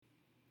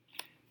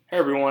Hey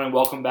everyone, and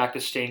welcome back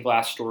to Stained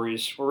Glass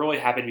Stories. We're really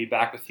happy to be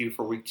back with you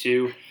for week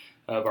 2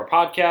 of our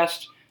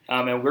podcast,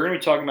 and we're going to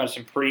be talking about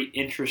some pretty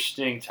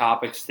interesting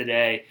topics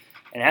today,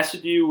 and it has to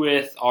do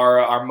with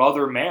our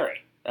mother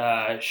Mary.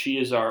 She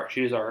is our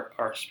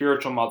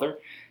spiritual mother,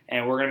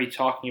 and we're going to be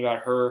talking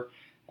about her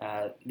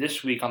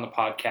this week on the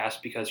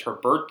podcast because her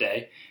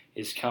birthday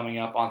is coming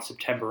up on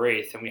September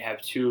 8th, and we have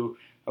two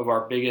of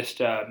our biggest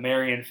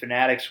Marian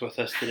fanatics with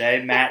us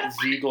today. Matt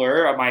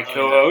Ziegler, my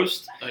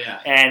co-host,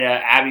 and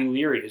Abby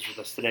Leary is with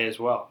us today as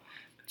well.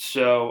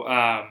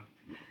 So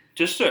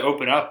just to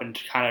open up and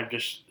to kind of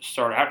just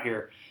start out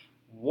here,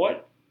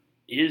 what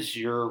is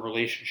your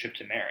relationship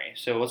to Mary?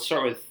 So let's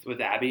start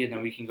with Abby, and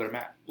then we can go to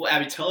Matt. Well,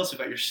 Abby, tell us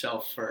about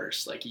yourself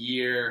first, like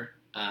year,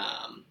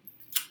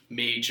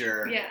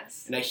 major.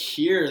 Yes. And I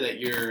hear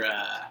that you're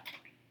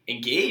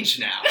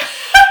engaged now.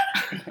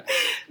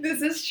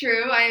 This is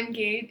true. I am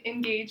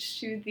engaged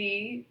to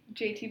the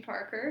JT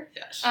Parker.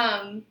 Yes.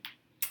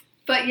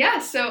 But yeah,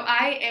 so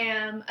I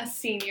am a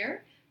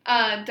senior,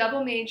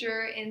 double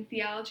major in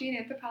theology and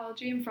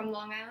anthropology. I'm from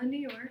Long Island, New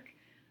York.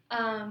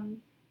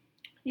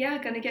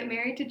 Gonna get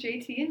married to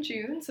JT in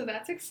June, so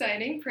that's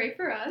exciting. Pray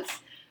for us.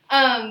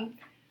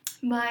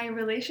 My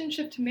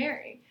relationship to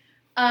Mary.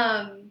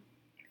 I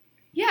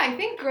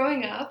think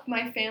growing up,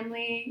 my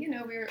family,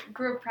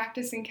 grew up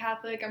practicing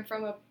Catholic. I'm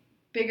from a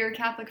bigger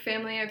Catholic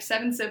family. I have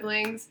 7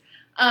 siblings.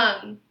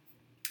 And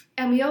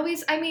we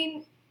always,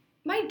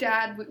 my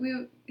dad,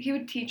 he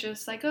would teach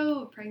us, like,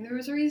 praying the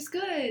rosary is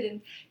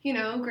good,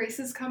 and,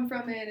 graces come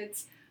from it.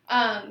 It's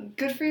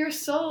good for your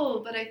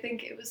soul. But I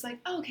think it was like,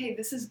 okay,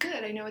 this is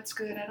good. I know it's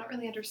good. I don't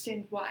really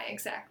understand why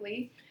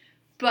exactly.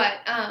 But,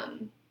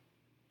 and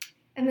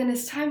then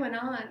as time went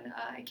on,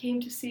 I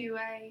came to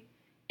CUA,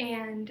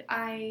 and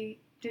I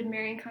did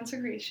Marian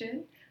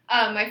consecration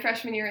my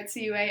freshman year at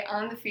CUA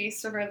on the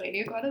feast of Our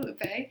Lady of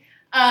Guadalupe.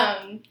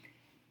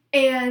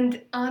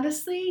 And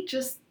honestly,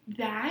 just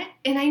that.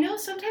 And I know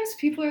sometimes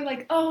people are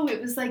like,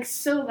 it was like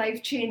so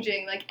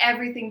life-changing, like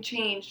everything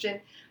changed. And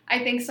I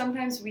think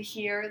sometimes we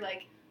hear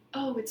like,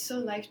 it's so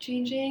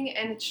life-changing.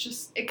 And it's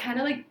just, it kind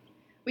of like,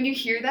 when you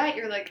hear that,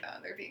 you're like,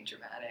 they're being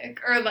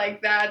dramatic. Or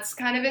like, that's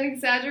kind of an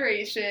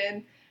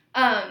exaggeration.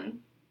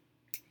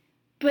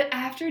 But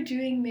after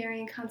doing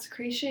Marian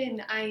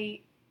consecration, I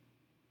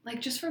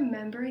just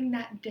remembering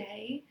that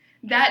day,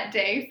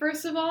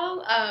 first of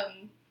all,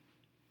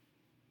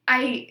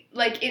 I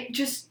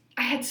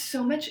had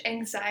so much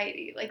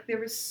anxiety. Like, there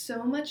was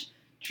so much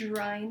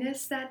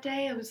dryness that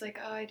day. I was like,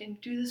 I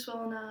didn't do this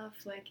well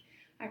enough. Like,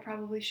 I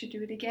probably should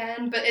do it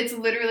again. But it's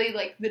literally,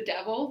 like, the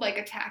devil, like,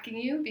 attacking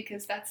you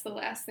because that's the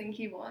last thing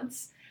he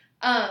wants.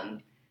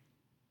 And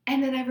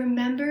then I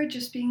remember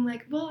just being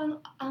like,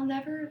 well, I'll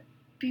never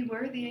be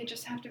worthy, I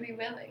just have to be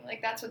willing. Like,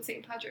 that's what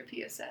St. Padre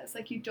Pio says.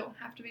 Like, you don't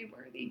have to be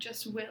worthy,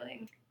 just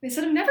willing. They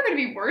said, I'm never going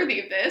to be worthy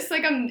of this.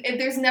 Like,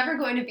 there's never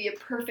going to be a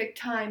perfect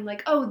time,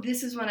 like,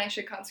 this is when I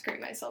should consecrate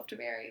myself to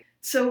Mary.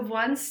 So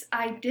once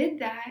I did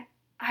that,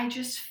 I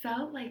just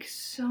felt like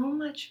so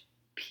much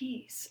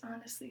peace,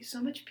 honestly,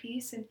 so much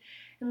peace. And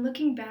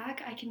looking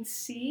back, I can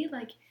see,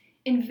 like,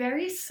 in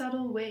very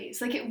subtle ways,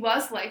 like, it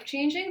was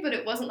life-changing, but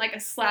it wasn't like a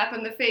slap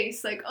in the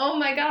face, like, oh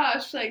my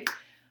gosh, like,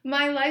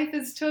 my life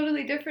is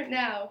totally different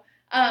now.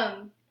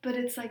 But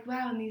it's like,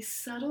 wow, in these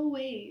subtle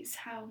ways,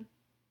 how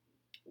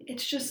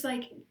it's just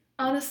like,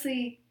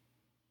 honestly,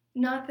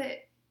 not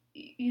that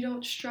you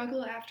don't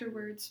struggle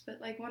afterwards, but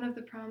like one of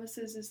the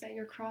promises is that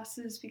your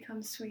crosses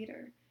become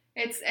sweeter.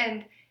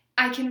 And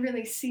I can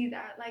really see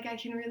that. Like, I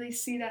can really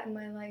see that in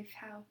my life,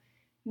 how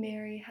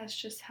Mary has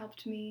just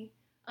helped me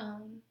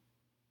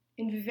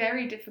in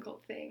very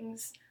difficult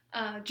things,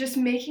 just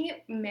making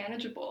it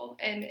manageable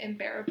and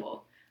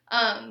bearable.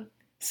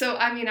 So,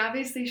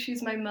 obviously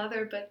she's my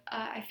mother, but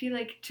I feel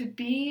like to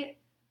be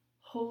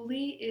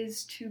holy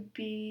is to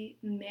be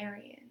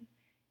Marian.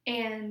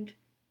 And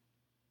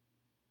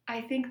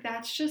I think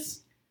that's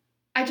just,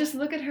 I just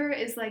look at her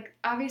as like,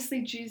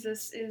 obviously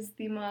Jesus is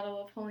the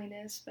model of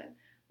holiness, but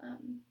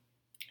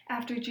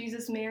after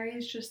Jesus, Mary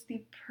is just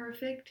the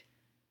perfect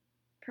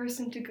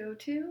person to go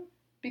to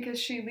because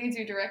she leads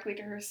you directly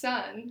to her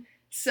son.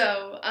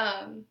 So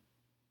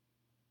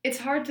it's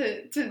hard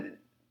to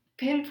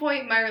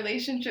pinpoint my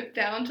relationship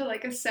down to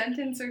like a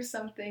sentence or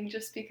something,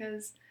 just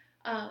because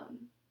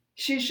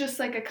she's just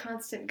like a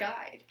constant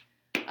guide.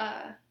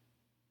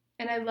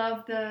 And I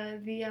love the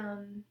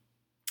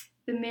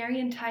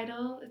Marian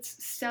title.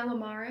 It's Stella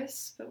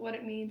Maris, but what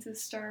it means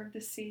is Star of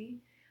the Sea.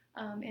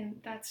 And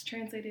that's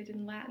translated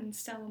in Latin,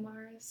 Stella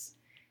Maris.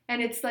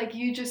 And it's like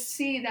you just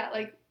see that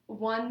like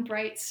one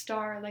bright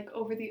star like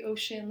over the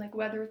ocean, like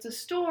whether it's a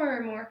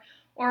storm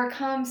or a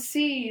calm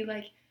sea,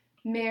 like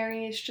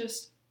Mary is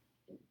just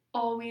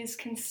always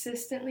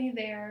consistently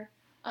there,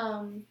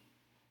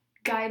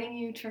 guiding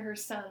you to her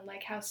son,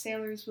 like how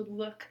sailors would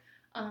look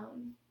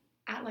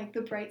at like the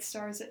bright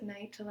stars at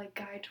night to like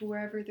guide to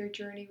wherever their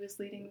journey was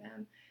leading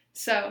them.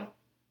 So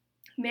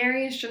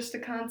Mary is just a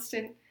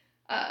constant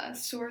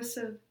source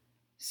of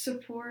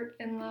support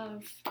and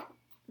love,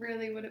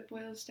 really what it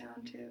boils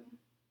down to.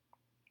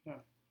 Yeah,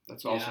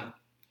 that's awesome.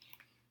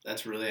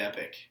 That's really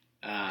epic.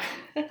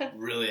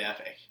 Really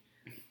epic.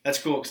 That's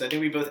cool because I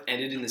think we both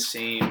ended in the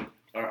same.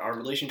 Our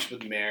relationship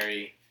with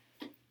Mary,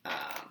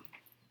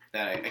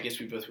 that I guess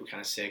we both would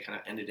kind of say, kind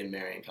of ended in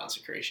Mary and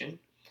consecration.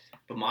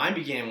 But mine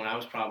began when I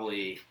was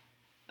probably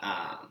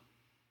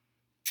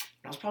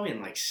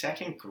in like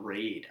second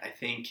grade. I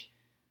think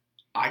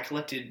I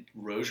collected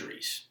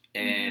rosaries,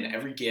 and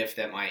every gift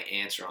that my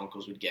aunts or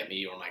uncles would get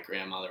me, or my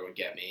grandmother would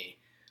get me,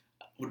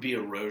 would be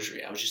a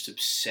rosary. I was just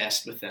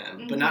obsessed with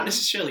them, but not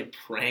necessarily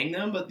praying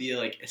them, but the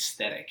like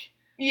aesthetic.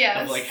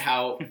 Yes. Of like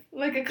how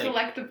like a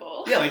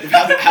collectible. Yeah, like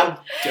how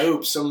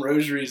dope some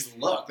rosaries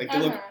look. Like they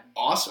look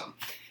awesome.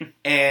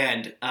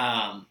 And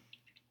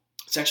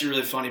it's actually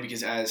really funny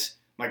because as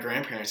my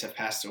grandparents have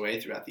passed away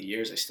throughout the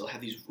years, I still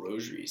have these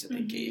rosaries that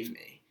they gave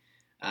me,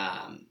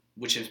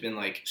 which has been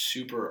like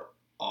super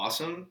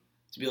awesome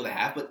to be able to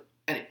have. But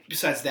and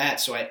besides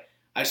that, so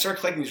I started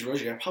collecting these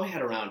rosaries. I probably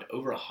had around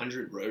over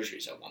 100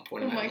 rosaries at one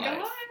point in my life.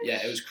 Gosh.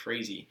 Yeah, it was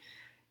crazy.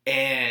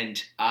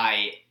 And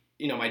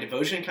my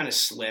devotion kind of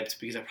slipped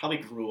because I probably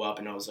grew up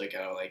and I was like,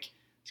 oh, like,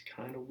 it's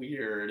kind of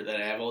weird that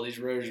I have all these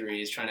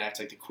rosaries trying to act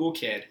like the cool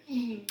kid.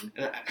 And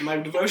my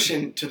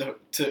devotion to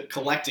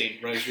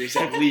collecting rosaries,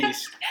 at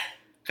least,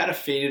 kind of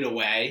faded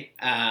away,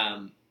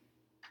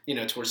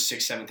 towards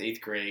 6th, 7th,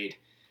 8th grade.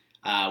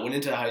 Went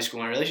into high school.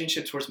 My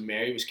relationship towards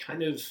Mary was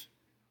kind of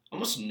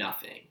almost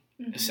nothing,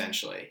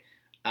 essentially.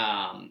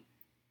 And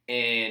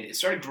it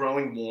started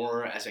growing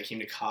more as I came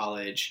to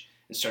college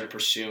and started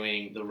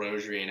pursuing the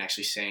rosary and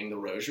actually saying the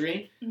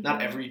rosary.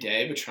 Not every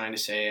day, but trying to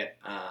say it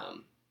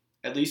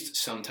at least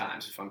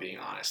sometimes, if I'm being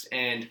honest.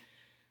 And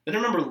then I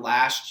remember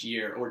last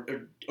year,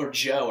 or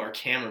Joe, our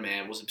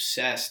cameraman, was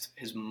obsessed.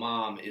 His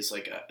mom is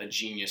like a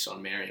genius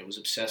on Mary and was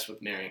obsessed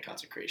with Mary and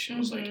consecration.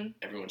 Was like,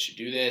 everyone should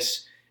do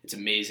this. It's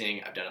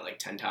amazing. I've done it like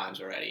 10 times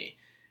already.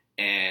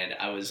 And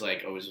I was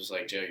like,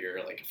 Joe,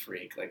 you're like a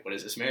freak. Like, what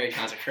is this Mary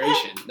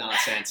consecration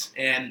nonsense?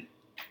 And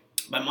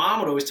my mom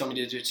would always tell me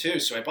to do it too.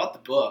 So I bought the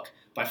book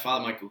by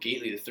Father Michael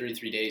Gately, The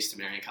 33 Days to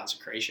Mary and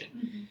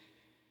Consecration.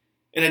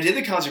 And I did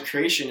the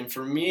consecration, and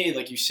for me,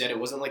 like you said, it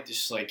wasn't like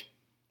this like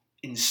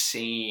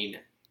insane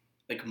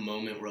like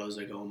moment where I was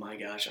like, oh my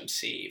gosh, I'm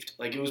saved.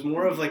 Like it was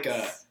more of like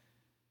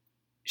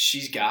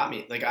she's got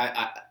me. Like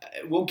I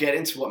we'll get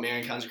into what Mary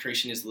and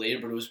consecration is later,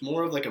 but it was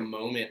more of like a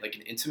moment, like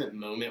an intimate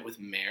moment with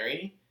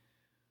Mary,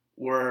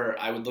 where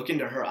I would look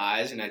into her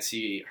eyes and I'd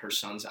see her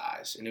son's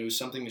eyes, and it was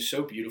something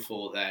so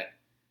beautiful that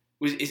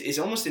is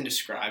almost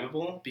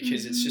indescribable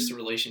because it's just a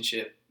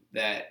relationship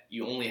that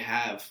you only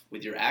have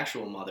with your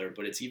actual mother,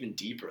 but it's even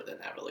deeper than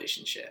that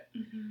relationship.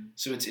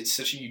 So it's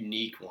such a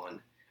unique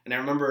one. And I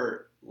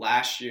remember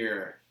last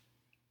year,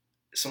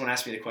 someone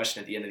asked me the question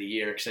at the end of the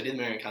year, because I did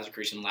Mary and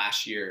consecration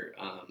last year,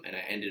 and I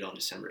ended on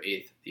December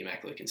 8th, the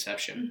Immaculate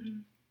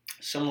Conception.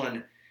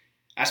 Someone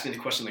asked me the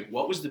question, like,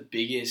 what was the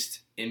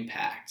biggest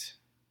impact?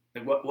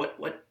 Like,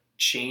 what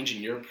change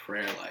in your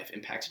prayer life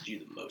impacted you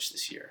the most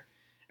this year?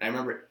 And I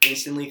remember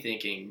instantly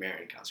thinking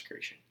Mary and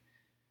consecration,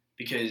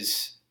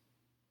 because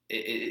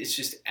it's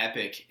just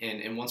epic.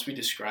 And once we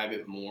describe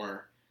it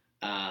more,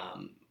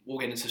 we'll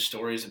get into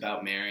stories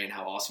about Mary and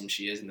how awesome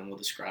she is, and then we'll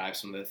describe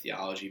some of the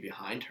theology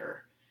behind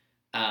her.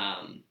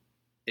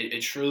 It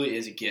truly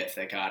is a gift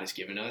that God has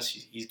given us.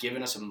 He's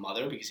given us a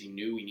mother because he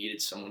knew we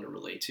needed someone to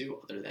relate to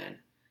other than,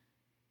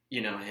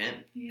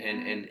 him. Yeah.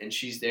 And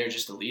she's there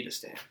just to lead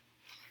us to him.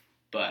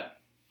 But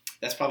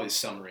that's probably the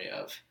summary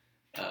of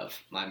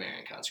my Mary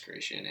and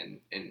consecration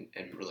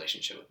and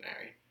relationship with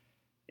Mary.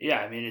 Yeah,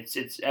 I mean,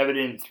 it's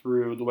evident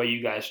through the way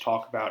you guys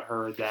talk about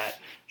her that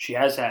she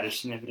has had a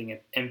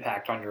significant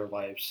impact on your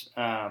lives.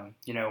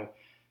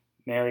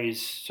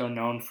 Mary's so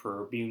known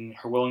for being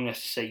her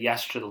willingness to say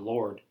yes to the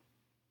Lord.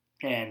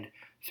 And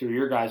through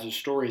your guys'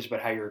 stories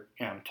about how you're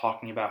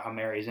talking about how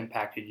Mary has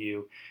impacted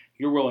you,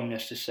 your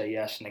willingness to say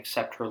yes and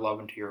accept her love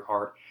into your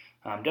heart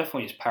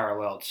definitely is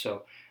paralleled.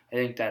 So I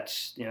think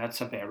that's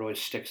something that really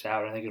sticks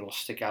out. I think it'll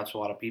stick out to a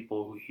lot of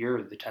people who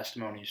hear the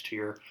testimonies to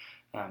your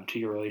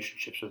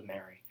relationships with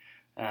Mary.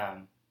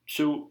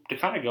 So to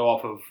kind of go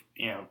off of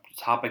the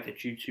topic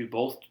that you two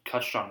both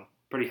touched on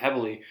pretty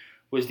heavily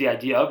was the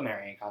idea of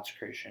Mary and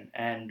consecration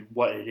and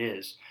what it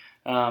is.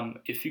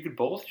 If you could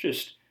both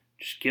just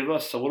give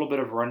us a little bit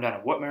of a rundown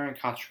of what Mary and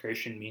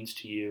consecration means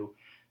to you,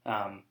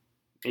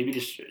 maybe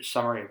just a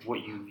summary of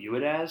what you view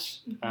it as.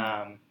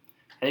 I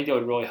think that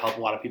would really help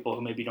a lot of people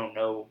who maybe don't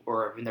know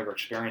or have never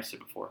experienced it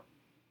before.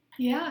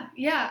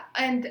 Yeah,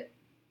 and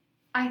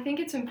I think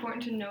it's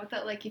important to note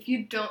that, like, if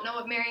you don't know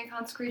what Mary and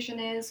consecration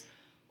is,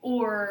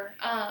 or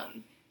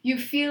you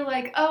feel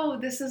like, oh,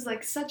 this is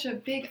like such a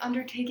big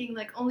undertaking,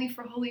 like only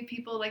for holy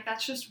people, like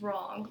that's just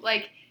wrong.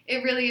 Like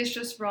it really is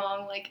just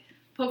wrong. Like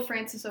Pope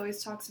Francis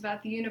always talks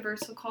about the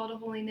universal call to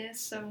holiness.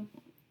 So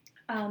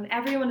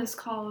everyone is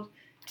called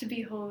to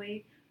be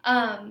holy.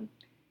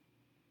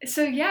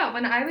 So yeah,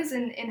 when I was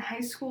in high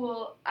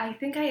school, I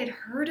think I had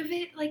heard of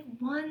it like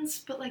once,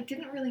 but like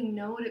didn't really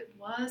know what it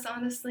was,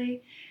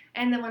 honestly.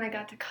 And then when I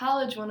got to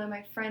college, one of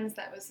my friends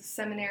that was a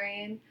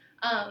seminarian,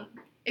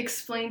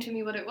 explain to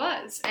me what it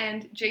was.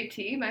 And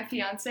JT, my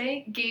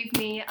fiance, gave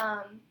me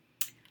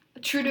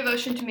True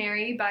Devotion to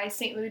Mary by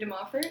St. Louis de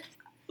Montfort.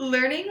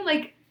 Learning,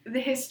 like, the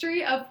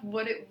history of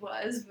what it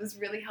was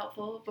really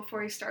helpful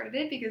before he started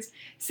it, because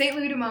St.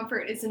 Louis de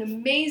Montfort is an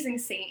amazing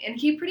saint, and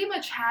he pretty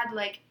much had,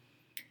 like,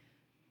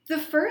 the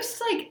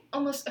first, like,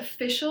 almost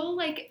official,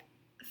 like,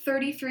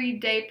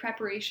 33-day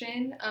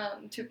preparation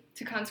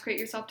to consecrate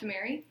yourself to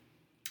Mary.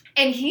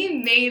 And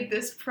he made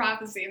this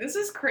prophecy. This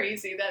is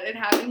crazy that it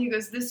happened. He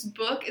goes, this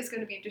book is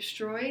going to be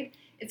destroyed.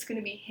 It's going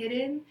to be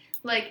hidden,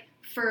 like,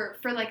 for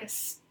like a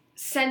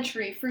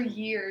century, for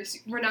years.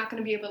 We're not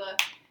going to be able to,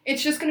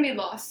 it's just going to be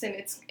lost, and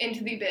it's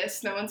into the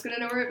abyss. No one's going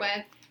to know where it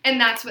went.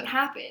 And that's what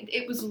happened.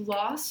 It was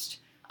lost.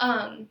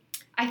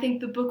 I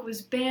think the book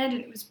was banned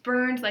and it was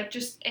burned, like,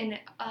 just in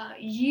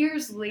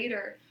years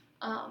later.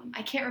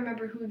 I can't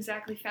remember who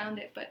exactly found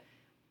it, but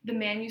the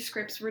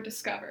manuscripts were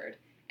discovered.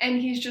 And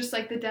he's just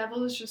like, the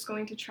devil is just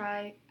going to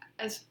try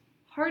as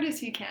hard as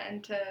he can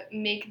to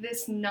make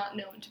this not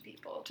known to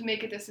people, to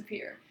make it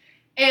disappear.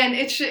 And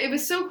it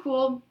was so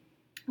cool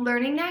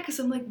learning that, because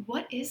I'm like,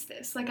 what is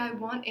this? Like, I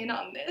want in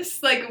on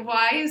this. Like,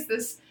 why is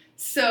this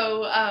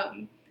so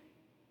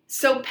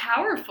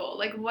powerful?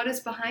 Like, what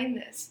is behind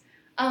this?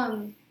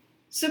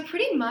 So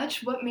pretty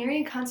much what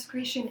Marian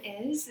consecration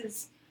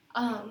is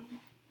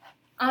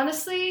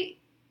honestly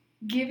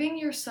giving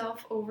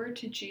yourself over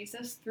to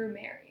Jesus through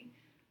Mary.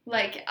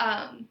 Like,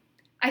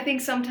 I think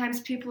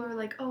sometimes people are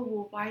like, oh,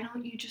 well, why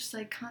don't you just,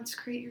 like,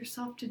 consecrate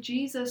yourself to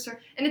Jesus?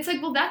 And it's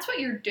like, well, that's what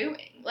you're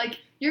doing. Like,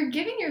 you're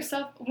giving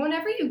yourself,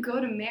 whenever you go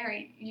to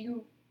Mary,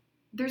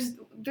 there's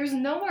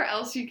nowhere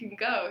else you can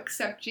go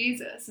except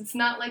Jesus. It's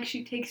not like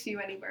she takes you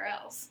anywhere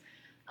else.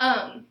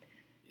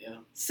 Yeah.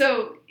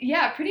 So,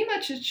 yeah, pretty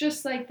much it's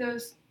just, like,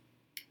 those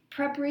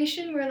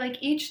preparation where, like,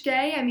 each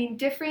day, I mean,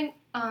 different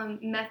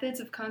methods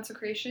of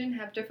consecration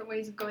have different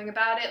ways of going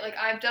about it. Like,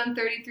 I've done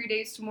 33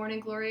 days to morning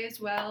glory as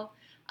well.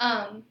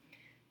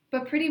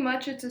 But pretty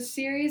much it's a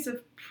series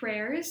of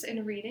prayers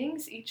and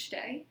readings each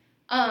day.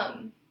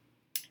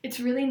 It's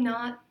really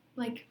not,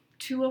 like,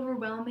 too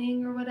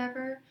overwhelming or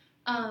whatever.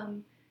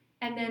 And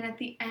then at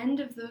the end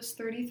of those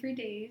 33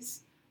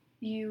 days,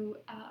 you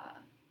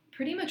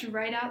pretty much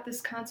write out this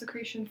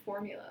consecration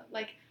formula.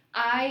 Like,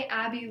 I,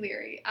 Abby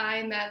Leary,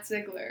 I, Matt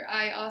Ziegler,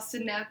 I,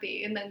 Austin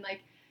Nappy, and then,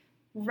 like,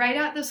 write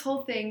out this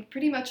whole thing,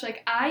 pretty much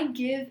like, I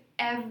give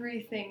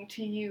everything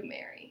to you,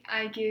 Mary.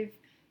 I give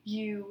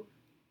you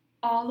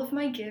all of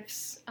my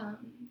gifts.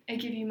 I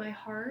give you my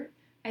heart.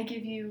 I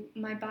give you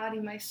my body,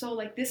 my soul.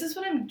 Like, this is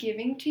what I'm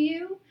giving to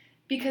you,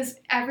 because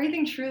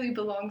everything truly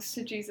belongs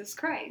to Jesus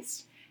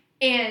Christ.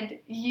 And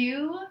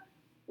you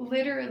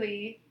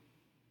literally,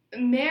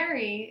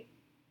 Mary,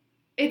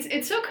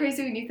 it's so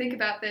crazy when you think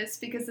about this,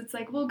 because it's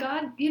like, well,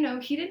 God, you know,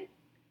 he didn't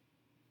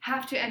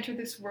have to enter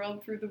this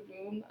world through the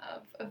womb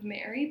of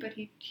Mary, but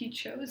he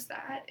chose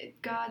that.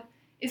 God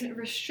isn't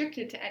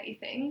restricted to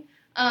anything.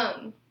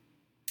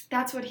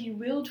 That's what he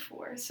willed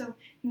for. So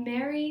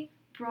Mary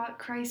brought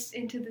Christ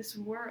into this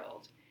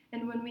world,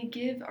 and when we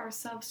give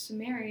ourselves to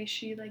Mary,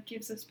 she, like,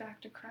 gives us back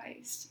to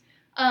Christ.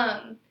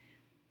 And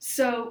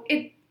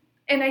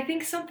I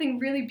think something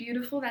really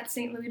beautiful that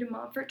St. Louis de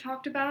Montfort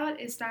talked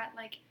about is that,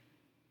 like,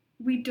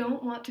 we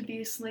don't want to be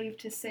a slave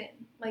to sin.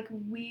 Like,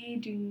 we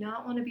do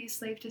not want to be a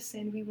slave to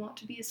sin. We want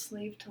to be a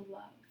slave to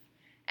love.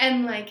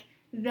 And, like,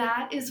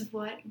 that is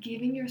what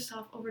giving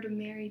yourself over to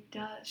Mary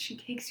does. She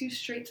takes you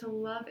straight to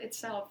love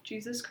itself,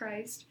 Jesus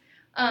Christ.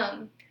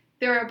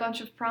 There are a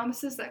bunch of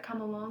promises that come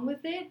along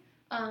with it,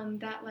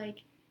 that,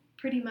 like,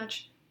 pretty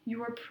much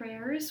your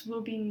prayers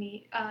will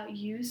be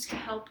used to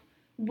help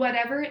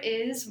whatever it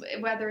is,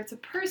 whether it's a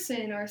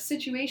person or a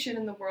situation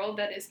in the world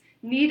that is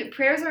needed.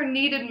 Prayers are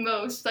needed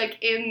most, like,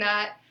 in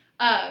that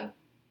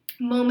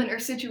moment or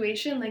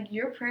situation. Like,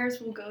 your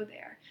prayers will go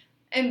there.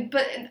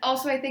 But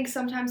also I think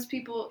sometimes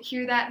people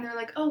hear that and they're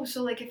like, oh,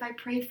 so, like, if I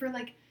pray for,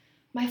 like,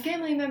 my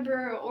family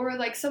member or,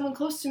 like, someone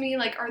close to me,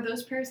 like, are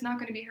those prayers not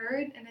going to be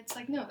heard? And it's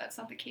like, no, that's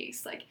not the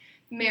case. Like,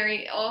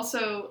 Mary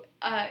also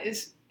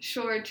is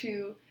sure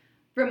to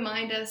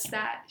remind us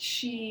that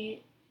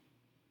she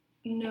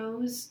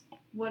knows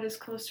what is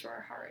close to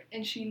our heart,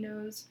 and she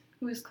knows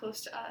who is close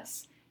to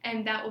us,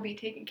 and that will be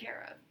taken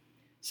care of.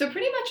 So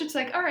pretty much it's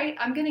like, all right,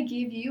 I'm going to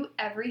give you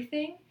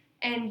everything,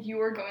 and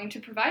you're going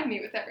to provide me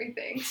with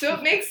everything. So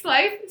it makes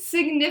life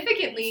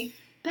significantly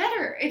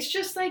better. It's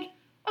just like,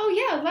 oh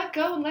yeah, let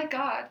go and let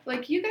God.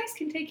 Like, you guys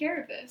can take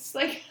care of this.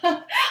 Like,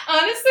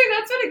 honestly,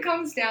 that's what it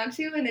comes down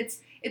to, and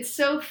it's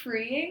so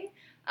freeing.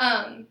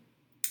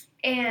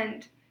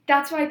 And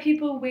that's why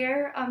people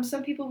wear,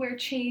 some people wear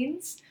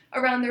chains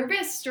around their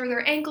wrists or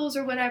their ankles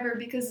or whatever,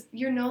 because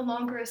you're no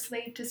longer a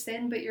slave to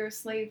sin, but you're a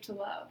slave to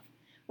love.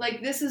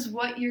 Like, this is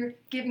what you're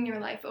giving your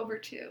life over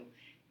to.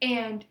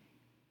 And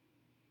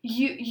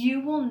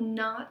you will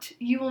not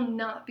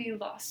be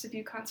lost if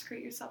you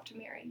consecrate yourself to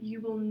Mary.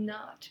 You will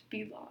not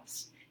be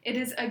lost. It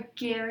is a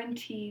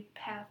guaranteed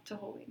path to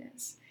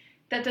holiness.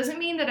 That doesn't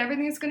mean that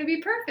everything is going to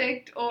be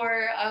perfect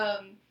or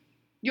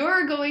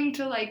you're going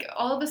to, like,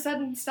 all of a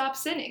sudden stop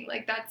sinning.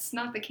 Like, that's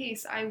not the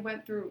case. I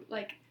went through,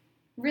 like,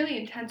 really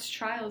intense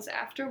trials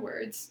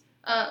afterwards.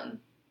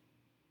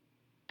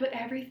 But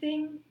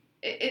everything,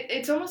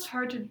 it's almost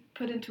hard to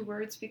put into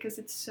words because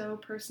it's so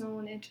personal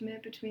and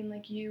intimate between,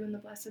 like, you and the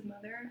Blessed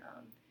Mother.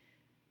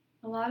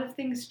 A lot of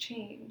things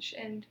change,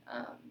 and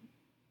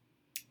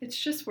it's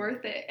just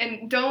worth it.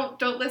 And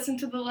don't listen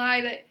to the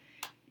lie that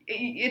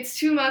it's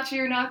too much,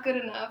 you're not good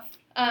enough,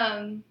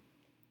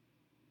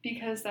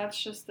 because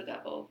that's just the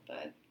devil.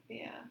 But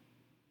yeah.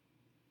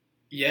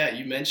 Yeah,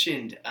 you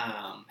mentioned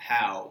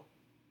how,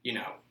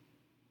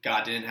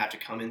 God didn't have to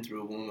come in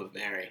through a womb of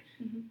Mary.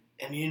 Mm-hmm.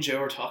 And me and Joe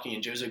were talking,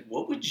 and Joe's like,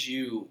 what would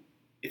you,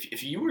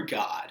 if you were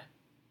God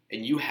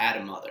and you had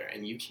a mother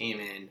and you came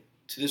in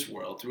to this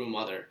world through a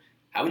mother,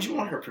 how would you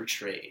want her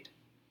portrayed?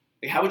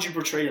 Like, how would you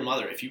portray your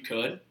mother if you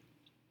could,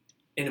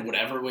 in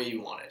whatever way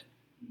you wanted?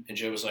 And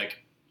Joe was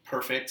like,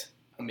 perfect,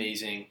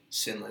 amazing,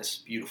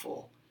 sinless,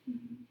 beautiful,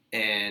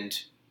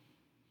 and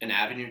an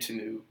avenue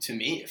to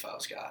me if I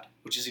was God,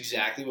 which is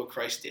exactly what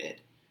Christ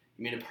did.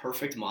 He made a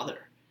perfect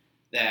mother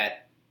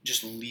that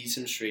just leads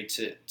him straight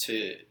to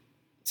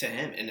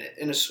him. And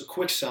in a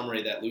quick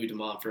summary that Louis de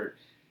Montfort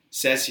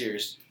says here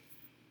is,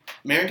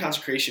 Marian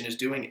consecration is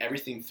doing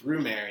everything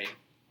through Mary,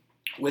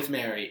 with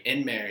Mary,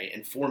 in Mary,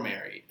 and for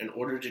Mary, in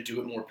order to do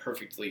it more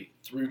perfectly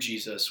through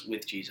Jesus,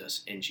 with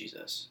Jesus, in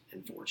Jesus,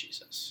 and for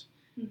Jesus.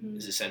 Mm-hmm.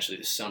 Is essentially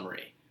the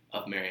summary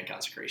of Marian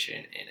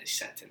consecration in a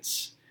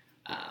sentence.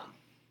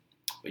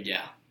 But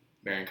yeah,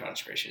 Marian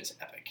consecration is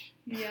epic.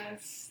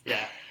 Yes.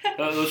 Yeah,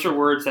 those are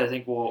words that I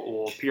think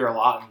will appear a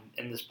lot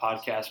in this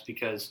podcast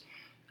because,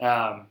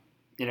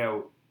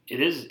 it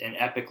is an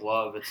epic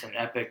love. It's an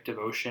epic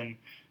devotion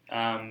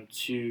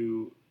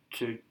to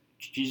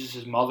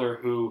Jesus' mother,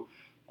 who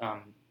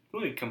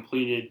really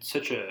completed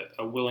such a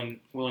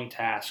willing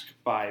task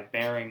by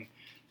bearing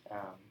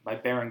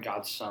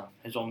God's Son,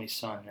 His only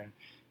Son. And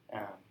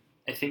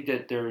I think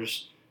that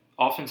there's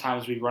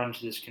oftentimes we run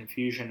into this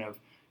confusion of,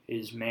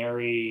 is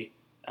Mary,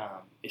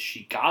 is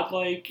she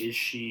godlike? Is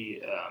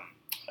she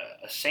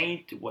a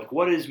saint? Like,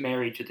 what is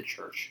Mary to the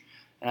church?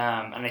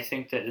 And I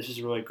think that this is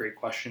a really great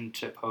question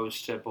to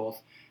pose to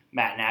both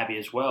Matt and Abby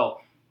as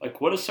well. Like,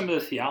 what is some of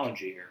the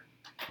theology here?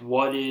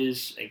 What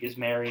is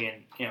Mary,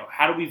 and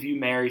how do we view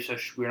Mary so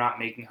we're not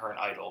making her an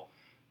idol,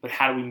 but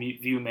how do we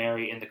view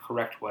Mary in the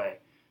correct way?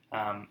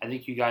 I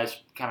think you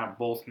guys kind of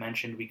both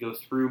mentioned we go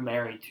through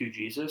Mary to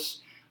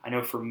Jesus. I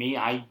know for me,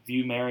 I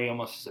view Mary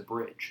almost as a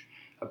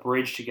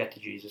bridge to get to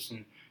Jesus.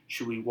 And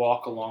should we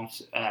walk along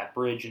that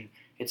bridge, and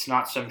it's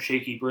not some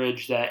shaky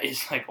bridge that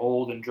is like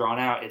old and drawn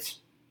out. It's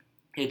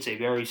a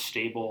very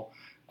stable,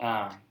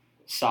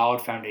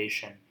 solid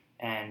foundation,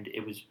 and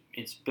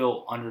it's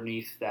built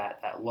underneath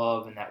that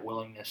love and that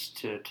willingness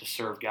to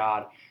serve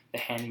God, the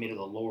handmaid of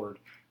the Lord,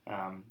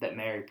 that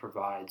Mary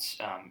provides,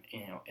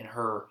 in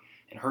her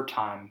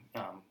time,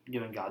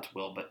 doing God's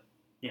will. But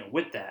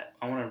with that,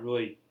 I want to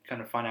really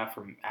kind of find out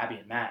from Abby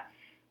and Matt,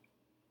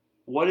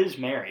 what is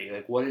Mary?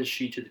 Like, what is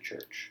she to the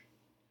church?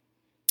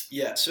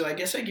 Yeah, so I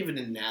guess I give an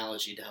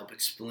analogy to help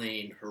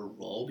explain her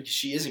role, because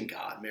she isn't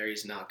God. Mary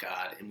is not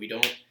God, and we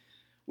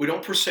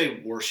don't per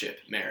se worship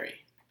Mary,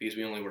 because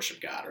we only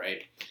worship God,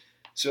 right?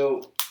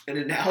 So an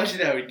analogy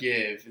that I would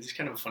give, this is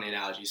kind of a funny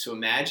analogy. So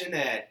imagine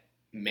that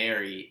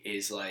Mary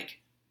is like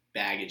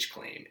baggage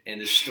claim and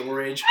the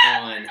storage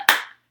on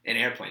an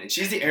airplane. And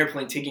she's the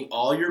airplane taking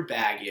all your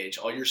baggage,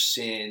 all your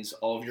sins,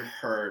 all of your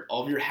hurt,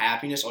 all of your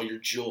happiness, all your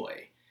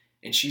joy,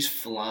 and she's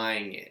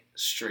flying it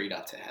straight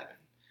up to heaven.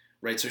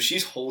 Right, so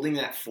she's holding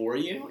that for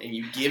you, and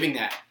you giving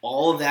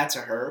all of that to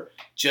her,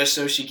 just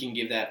so she can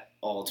give that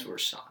all to her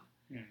Son.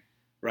 Mm.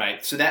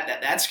 Right, so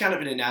that's kind of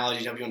an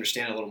analogy to help you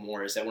understand a little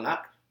more. Is that we're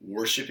not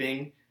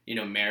worshiping,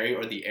 Mary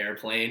or the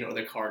airplane or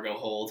the cargo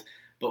hold,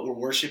 but we're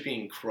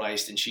worshiping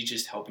Christ, and she's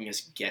just helping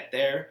us get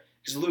there.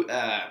 Because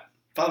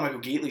Father Michael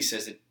Gately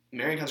says that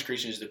Marian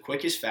consecration is the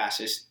quickest,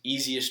 fastest,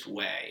 easiest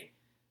way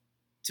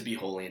to be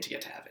holy and to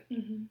get to heaven.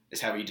 Mm-hmm.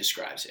 Is how he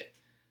describes it.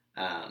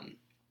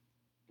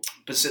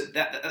 But so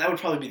that would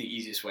probably be the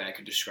easiest way I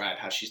could describe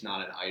how she's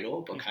not an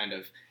idol, but kind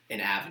of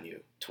an avenue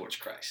towards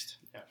Christ.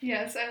 Yeah.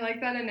 Yes, I like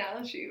that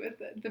analogy with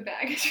the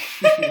baggage.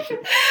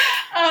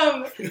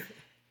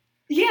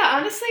 Yeah,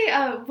 honestly,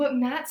 what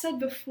Matt said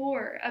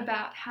before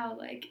about how,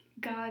 like,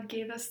 God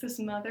gave us this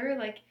mother,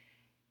 like,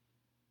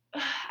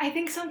 I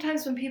think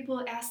sometimes when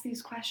people ask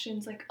these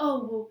questions, like,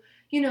 oh,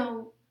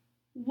 well,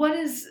 what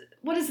does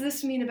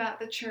this mean about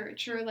the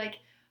church? Or, like,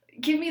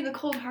 give me the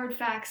cold hard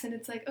facts, and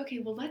it's like, okay,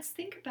 well, let's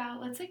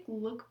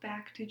look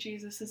back to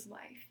Jesus's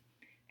life.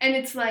 And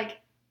it's like,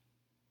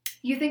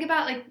 you think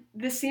about, like,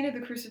 the scene of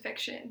the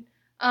crucifixion,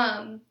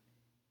 and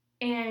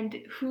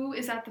who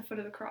is at the foot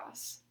of the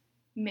cross?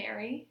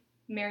 Mary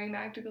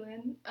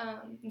Magdalene,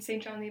 and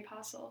St. John the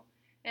Apostle,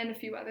 and a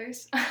few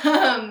others.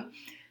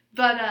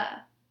 But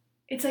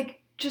it's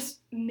like,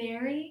 just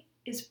Mary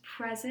is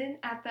present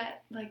at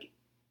that, like,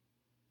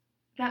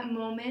 that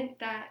moment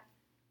that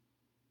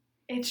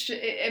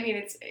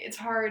it's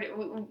hard.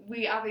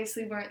 We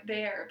obviously weren't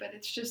there, but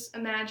it's just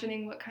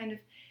imagining what kind of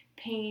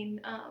pain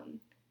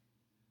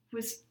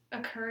was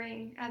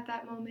occurring at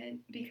that moment,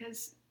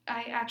 because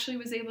I actually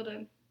was able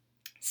to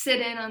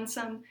sit in on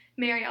some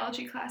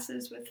Mariology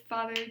classes with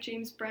Father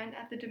James Brent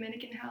at the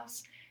Dominican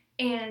House,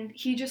 and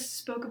he just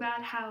spoke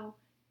about how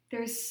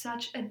there's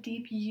such a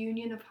deep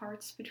union of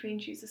hearts between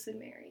Jesus and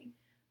Mary.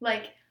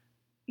 Like,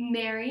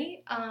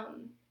 Mary,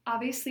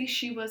 obviously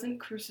she wasn't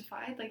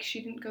crucified, like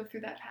she didn't go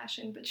through that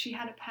passion, but she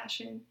had a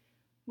passion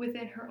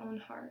within her own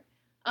heart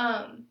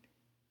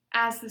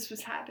as this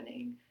was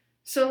happening.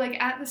 So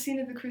like at the scene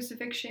of the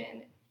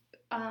crucifixion,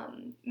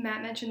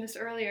 Matt mentioned this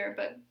earlier,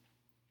 but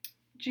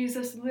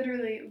Jesus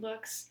literally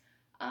looks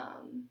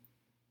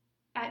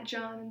at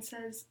John and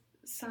says,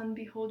 "Son,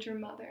 behold your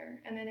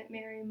mother," and then at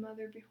Mary,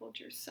 "Mother, behold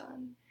your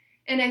son."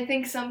 And I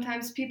think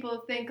sometimes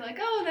people think like,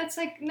 oh, that's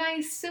like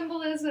nice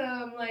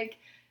symbolism, like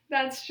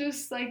that's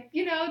just like,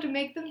 you know, to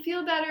make them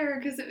feel better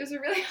because it was a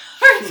really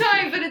hard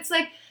time. But it's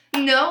like,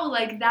 no,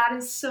 like that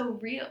is so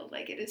real.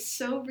 Like it is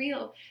so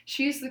real.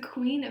 She's the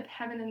queen of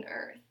heaven and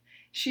earth.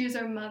 She is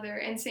our mother.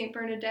 And Saint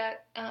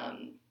Bernadette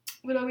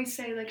would always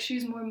say like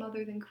she's more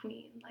mother than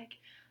queen. Like,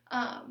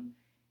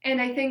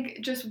 and I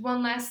think just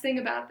one last thing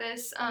about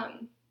this.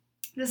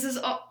 This is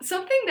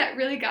something that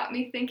really got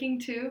me thinking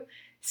too.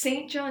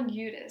 Saint John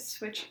Eudes,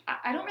 which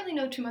I don't really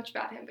know too much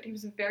about him, but he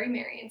was a very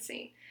Marian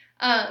saint.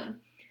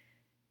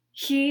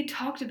 He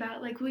talked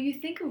about, like, well, you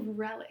think of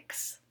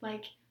relics,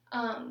 like,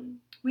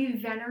 we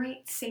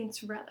venerate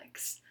saints'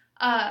 relics.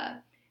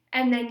 And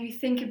then you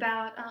think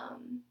about,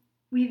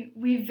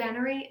 we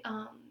venerate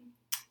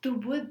the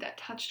wood that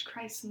touched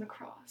Christ on the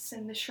cross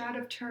and the Shroud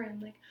of Turin.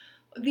 Like,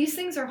 these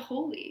things are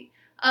holy,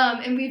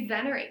 and we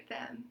venerate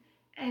them.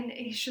 And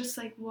he's just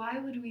like, why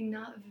would we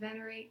not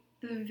venerate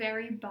the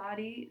very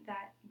body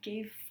that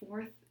gave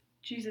forth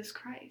Jesus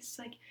Christ?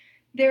 Like,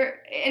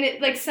 they're, and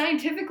it, like,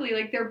 scientifically,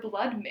 like, they're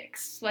blood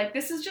mixed. Like,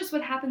 this is just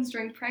what happens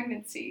during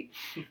pregnancy.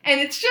 And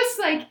it's just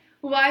like,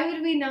 why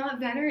would we not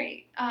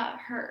venerate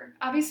her?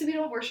 Obviously, we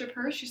don't worship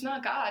her. She's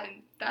not God,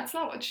 and that's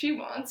not what she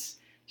wants.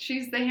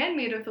 She's the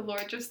handmaid of the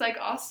Lord, just like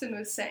Austin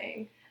was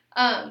saying.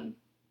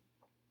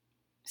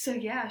 So,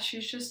 yeah,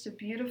 she's just a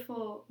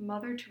beautiful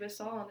mother to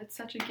us all, and it's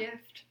such a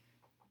gift.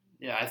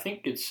 Yeah, I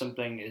think it's some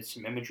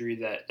imagery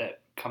that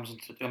comes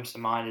to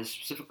mind is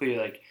specifically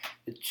like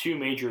the two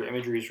major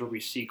imageries where we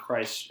see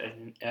Christ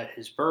at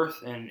his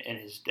birth and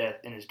his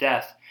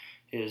death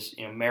is,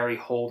 you know, Mary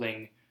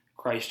holding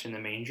Christ in the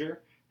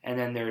manger, and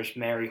then there's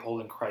Mary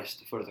holding Christ at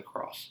the foot of the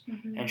cross,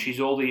 and she's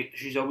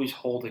always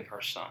holding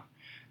her son.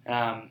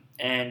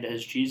 And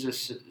as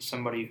Jesus,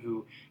 somebody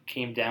who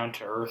came down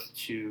to earth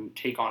to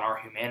take on our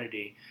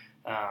humanity,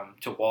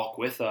 to walk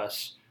with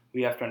us,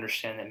 we have to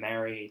understand that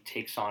Mary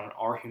takes on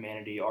our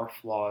humanity, our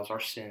flaws, our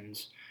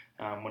sins,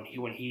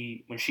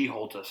 when she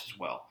holds us as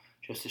well,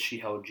 just as she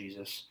held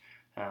Jesus,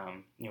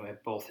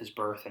 at both his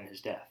birth and his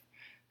death.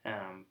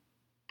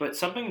 But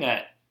something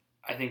that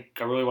I think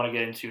I really want to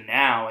get into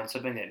now, and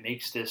something that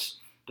makes this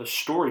the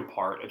story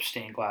part of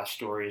Stained Glass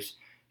Stories,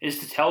 is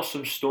to tell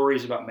some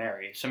stories about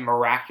Mary, some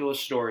miraculous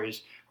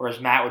stories, or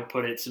as Matt would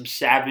put it, some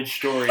savage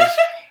stories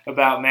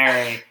about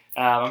Mary.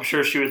 I'm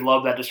sure she would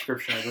love that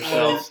description of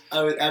herself.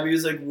 Abby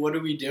was like, "What are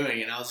we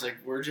doing?" And I was like,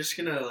 "We're just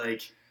gonna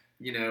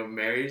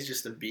Mary's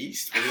just a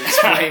beast. We're gonna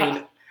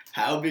explain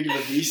how big of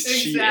a beast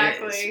she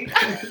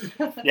is."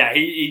 Yeah,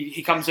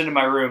 he comes into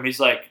my room. He's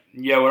like,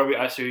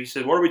 "Yeah, So he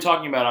said, "What are we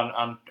talking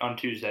about on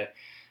Tuesday?"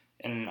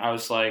 And I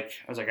was like,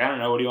 "I don't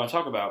know. What do you want to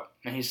talk about?"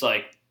 And he's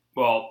like,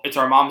 "Well, it's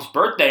our mom's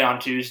birthday on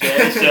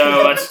Tuesday,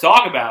 so let's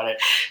talk about it."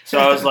 So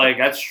I was like,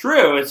 "That's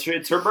true.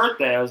 It's her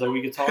birthday." I was like,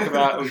 "We could talk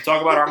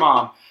about our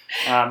mom."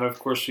 And of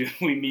course,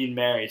 we mean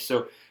Mary.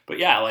 So, but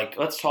yeah, like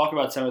let's talk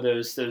about some of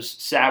those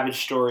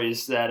savage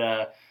stories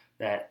that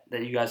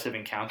you guys have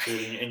encountered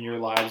in your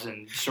lives,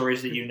 and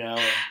stories that you know.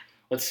 And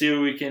let's see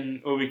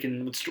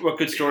what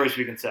good stories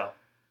we can tell.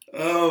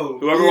 Oh,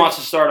 whoever wants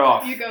to start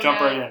off, you go, jump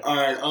Matt. right in. All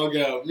right, I'll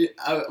go.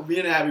 Me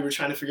and Abby were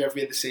trying to figure out if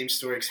we had the same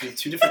story because we have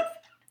two different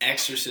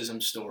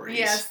exorcism stories.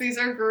 Yes, these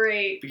are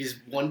great. Because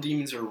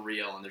demons are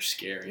real and they're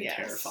scary and Yes.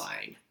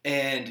 terrifying.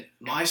 And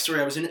my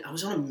story, I was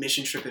on a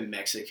mission trip in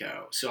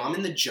Mexico. So I'm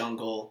in the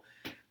jungle,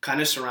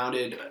 kind of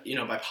surrounded,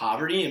 by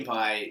poverty and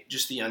by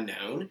just the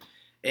unknown.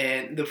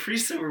 And the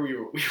priest that we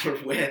were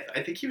with,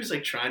 I think he was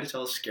like trying to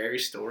tell a scary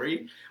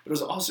story, but it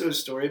was also a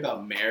story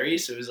about Mary,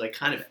 so it was like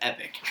kind of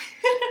epic.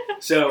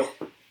 So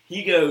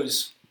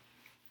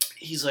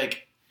he's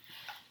like,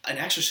 an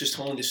exorcist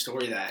told me the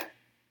story that,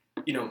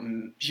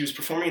 he was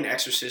performing an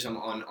exorcism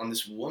on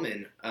this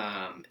woman,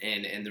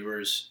 and there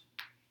was,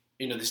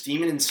 this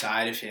demon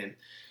inside of him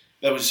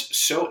that was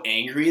so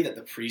angry that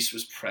the priest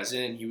was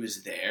present and he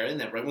was there, and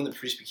that right when the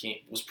priest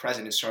was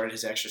present and started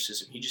his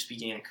exorcism, he just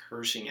began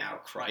cursing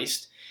out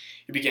Christ.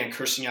 He began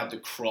cursing out the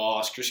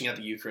cross, cursing out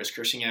the Eucharist,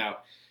 cursing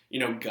out,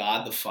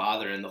 God the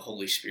Father and the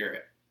Holy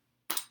Spirit.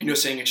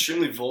 Saying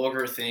extremely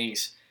vulgar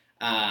things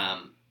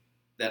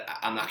that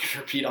I'm not going to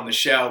repeat on the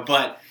show,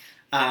 but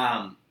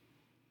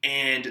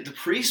and the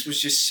priest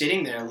was just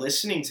sitting there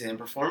listening to him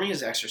performing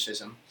his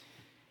exorcism,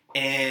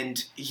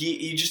 and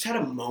he just had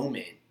a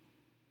moment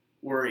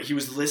where he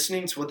was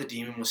listening to what the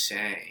demon was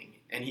saying,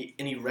 and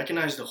he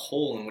recognized the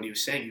hole in what he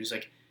was saying. He was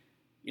like,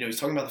 he's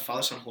talking about the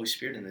Father, Son, Holy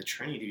Spirit and the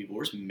Trinity. But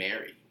where's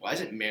Mary? Why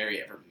isn't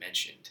Mary ever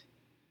mentioned?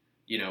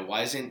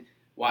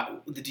 Why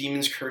the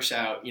demons curse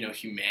out,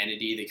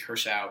 humanity? They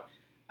curse out,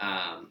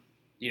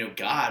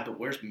 God. But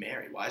where's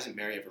Mary? Why isn't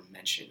Mary ever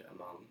mentioned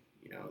among,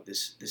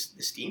 this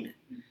demon?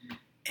 Mm-hmm.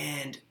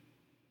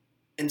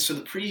 And so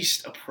the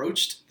priest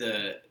approached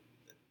the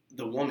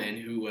woman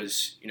who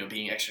was,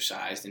 being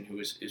exorcised and who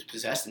is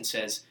possessed, and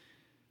says,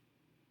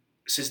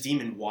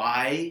 demon,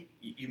 why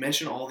you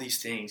mention all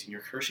these things and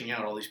you're cursing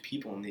out all these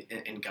people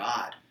and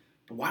God,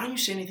 but why don't you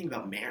say anything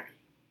about Mary?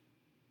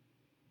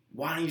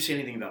 Why don't you say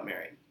anything about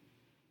Mary?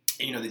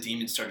 And, the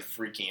demon started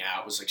freaking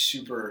out, was like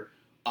super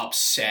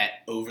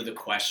upset over the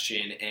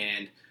question,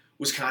 and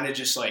was kind of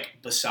just like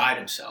beside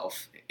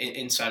himself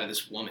inside of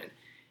this woman.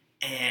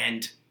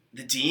 And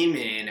the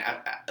demon,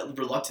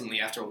 reluctantly,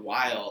 after a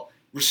while,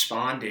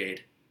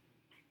 responded,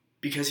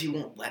 because he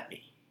won't let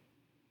me.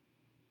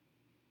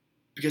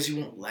 Because he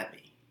won't let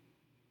me.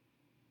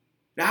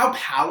 Now, how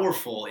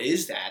powerful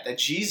is that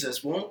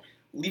Jesus won't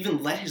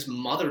even let his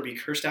mother be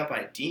cursed out by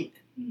a demon,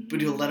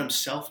 but he'll let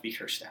himself be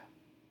cursed out.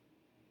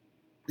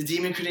 The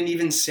demon couldn't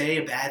even say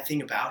a bad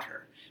thing about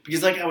her.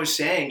 Because like I was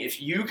saying,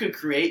 if you could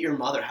create your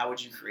mother, how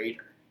would you create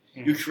her?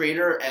 You create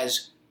her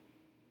as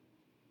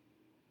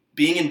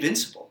being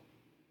invincible,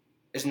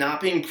 as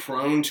not being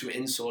prone to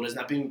insult, as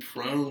not being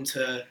prone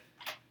to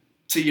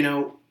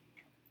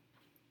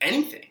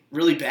anything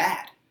really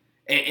bad.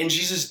 And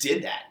Jesus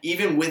did that,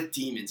 even with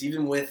demons,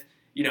 even with,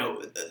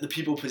 the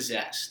people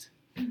possessed.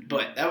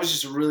 But that was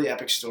just a really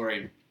epic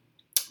story.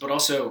 But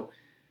also,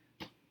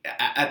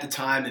 at the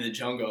time in the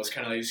jungle, it was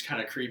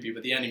kind of creepy,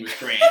 but the ending was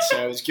great,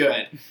 so it was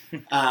good.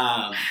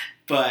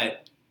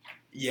 But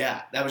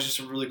yeah, that was just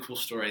a really cool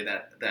story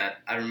that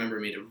I remember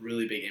made a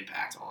really big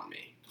impact on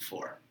me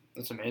before.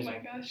 That's amazing. Oh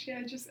my gosh,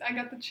 yeah, I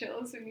got the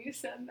chills when you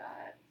said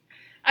that.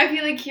 I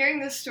feel like hearing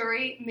this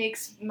story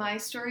makes my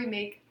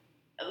story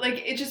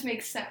it just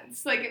makes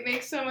sense. Like, it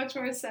makes so much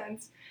more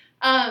sense.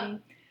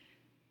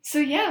 So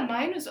yeah,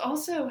 mine was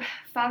also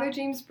Father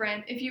James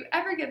Brent. If you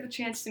ever get the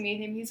chance to meet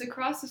him, he's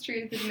across the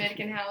street at the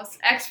Dominican House,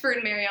 expert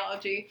in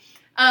Mariology.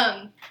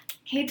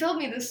 He told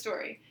me this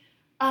story.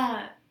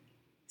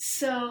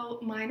 So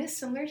mine is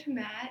similar to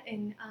Matt,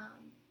 and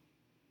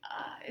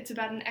it's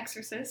about an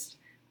exorcist.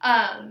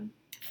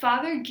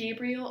 Father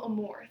Gabriel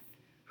Amorth,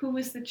 who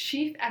was the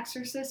chief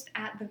exorcist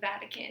at the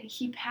Vatican.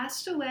 He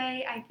passed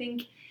away, I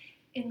think,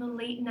 in the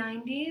late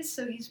 90s,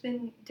 so he's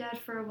been dead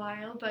for a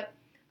while, but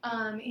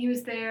he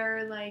was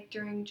there,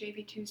 during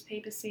JV2's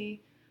papacy.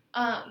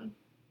 But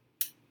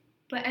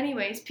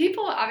anyways,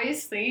 people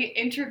obviously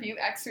interview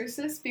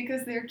exorcists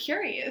because they're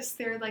curious.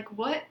 They're like,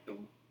 what?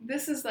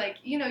 This is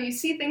you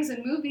see things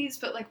in movies,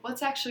 but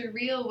what's actually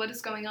real? What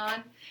is going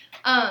on?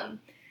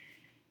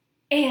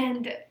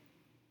 And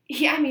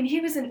he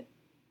was an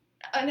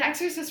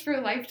exorcist for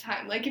a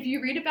lifetime. If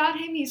you read about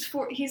him, he's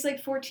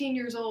 14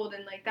 years old,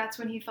 and that's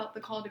when he felt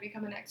the call to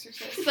become an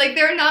exorcist.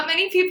 There are not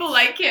many people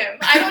like him.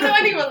 I don't know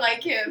anyone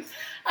like him.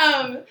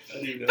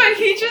 But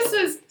he just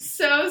was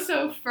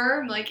so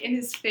firm, in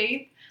his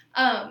faith.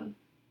 And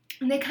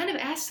they kind of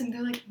asked him,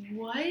 they're like,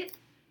 what?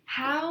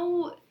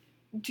 How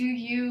do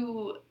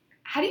you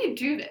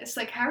do this?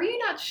 How are you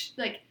not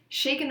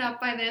shaken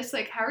up by this?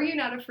 How are you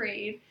not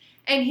afraid?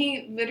 And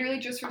he literally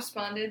just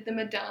responded, the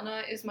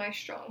Madonna is my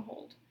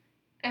stronghold.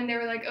 And they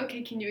were like,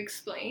 okay, can you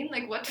explain?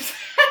 What does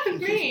that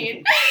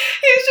mean?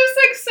 He's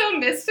just, so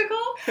mystical.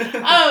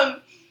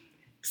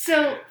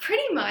 So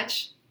pretty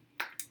much,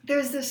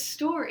 there's this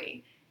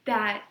story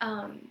that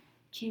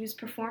he was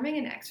performing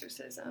an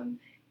exorcism,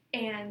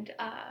 and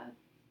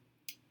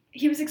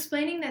he was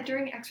explaining that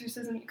during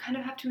exorcism, you kind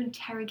of have to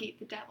interrogate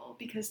the devil,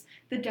 because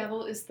the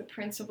devil is the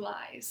prince of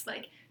lies.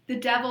 The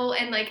devil,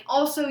 and,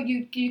 also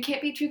you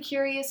can't be too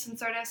curious and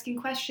start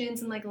asking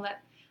questions and,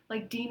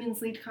 let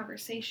demons lead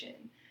conversation.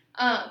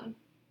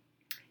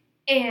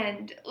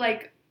 And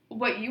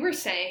what you were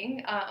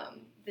saying,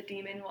 the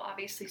demon will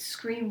obviously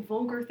scream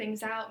vulgar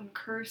things out and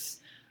curse,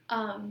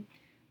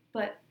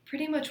 but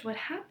pretty much what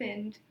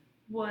happened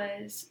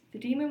was the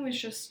demon was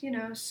just,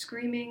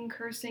 screaming,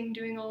 cursing,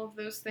 doing all of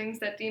those things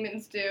that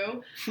demons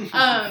do,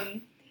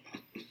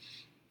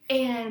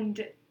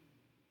 and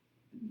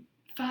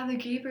Father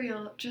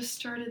Gabriel just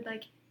started,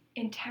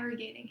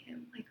 interrogating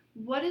him,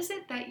 what is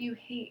it that you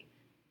hate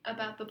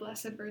about the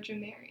Blessed Virgin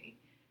Mary?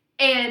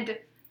 And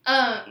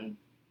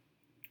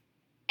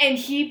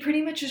he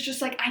pretty much is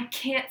just I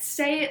can't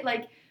say it,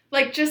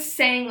 just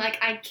saying,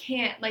 I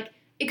can't,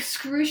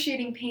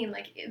 excruciating pain,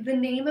 the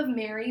name of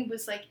Mary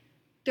was,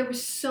 there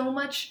was so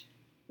much,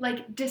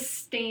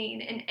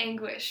 disdain and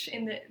anguish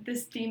in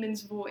this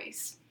demon's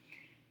voice.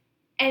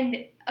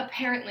 And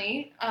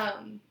apparently,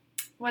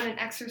 when an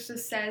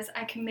exorcist says,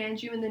 I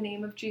command you in the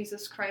name of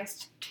Jesus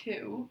Christ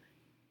to,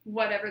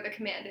 whatever the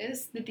command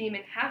is, the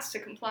demon has to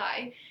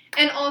comply.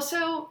 And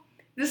also,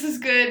 this is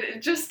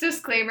good, just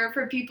disclaimer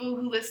for people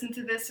who listen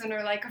to this and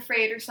are,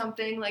 afraid or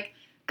something,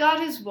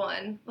 God is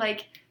one.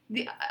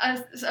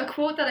 a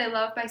quote that I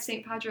love by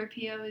St. Padre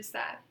Pio is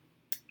that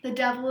the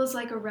devil is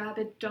like a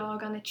rabid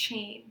dog on a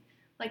chain.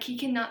 Like, he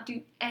cannot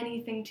do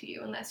anything to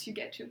you unless you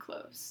get too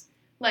close.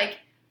 Like,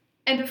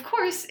 and of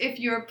course, if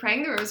you're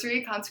praying the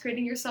rosary,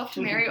 consecrating yourself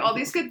to Mary, all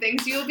these good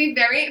things, you'll be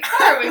very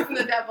far away from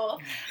the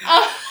devil.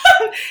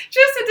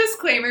 Just a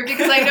disclaimer,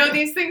 because I know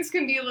these things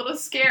can be a little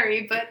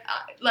scary, but,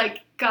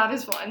 God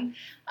is one.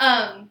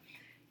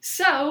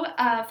 So,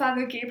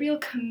 Father Gabriel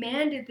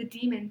commanded the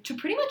demon to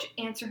pretty much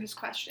answer his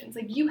questions.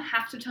 Like, you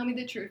have to tell me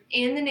the truth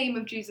in the name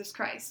of Jesus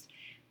Christ.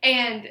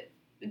 And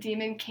the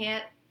demon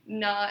can't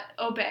not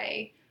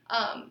obey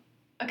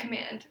a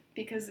command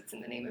because it's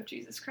in the name of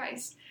Jesus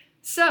Christ.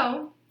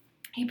 So,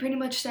 he pretty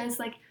much says,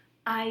 like,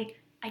 I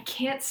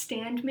can't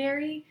stand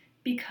Mary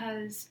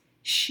because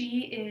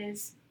she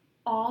is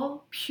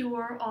all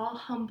pure, all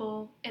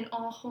humble, and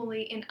all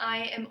holy, and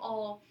I am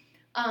all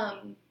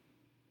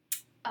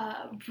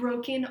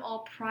broken,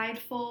 all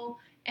prideful,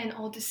 and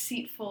all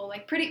deceitful.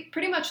 Like,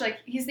 pretty much, like,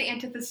 he's the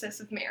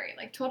antithesis of Mary,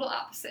 like, total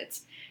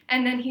opposites.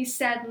 And then he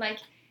said, like,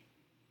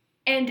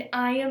 and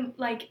I am,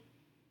 like,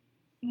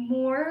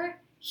 more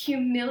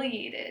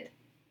humiliated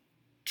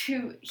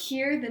to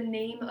hear the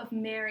name of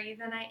Mary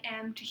than I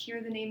am to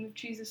hear the name of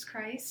Jesus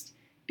Christ,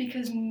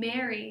 because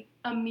Mary,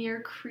 a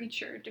mere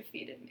creature,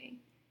 defeated me.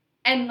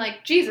 And,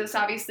 like, Jesus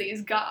obviously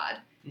is God.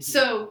 Mm-hmm.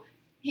 So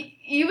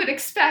you would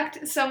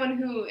expect someone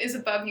who is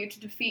above you to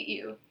defeat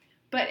you.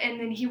 And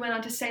then he went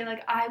on to say,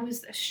 like, I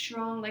was a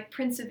strong, like,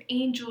 prince of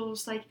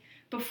angels, like,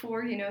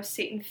 before,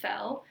 Satan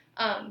fell.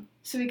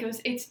 So he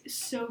goes, it's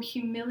so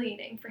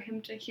humiliating for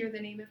him to hear the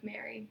name of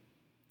Mary.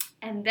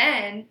 And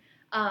then,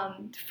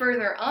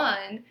 further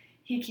on,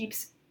 he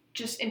keeps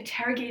just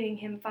interrogating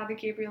him, Father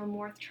Gabriel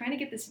Amorth, trying to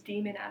get this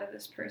demon out of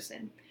this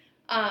person.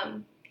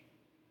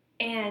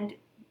 And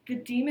the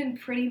demon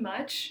pretty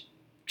much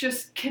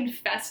just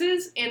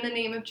confesses in the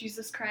name of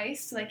Jesus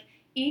Christ, like,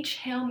 each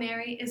Hail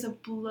Mary is a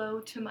blow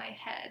to my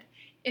head.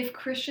 If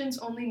Christians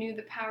only knew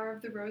the power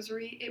of the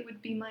rosary, it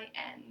would be my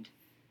end.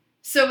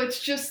 So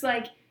it's just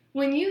like,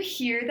 when you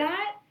hear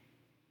that,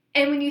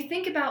 and when you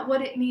think about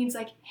what it means,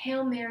 like,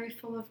 Hail Mary,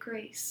 full of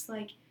grace,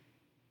 like,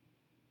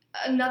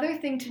 another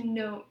thing to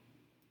note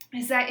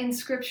is that in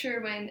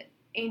Scripture, when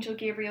Angel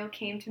Gabriel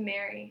came to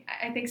Mary,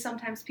 I think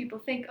sometimes people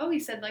think, oh, he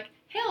said, like,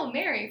 Hail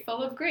Mary,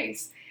 full of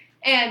grace.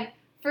 And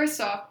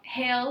first off,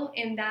 hail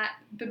in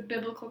the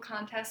biblical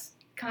context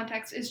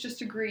is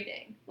just a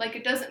greeting. Like,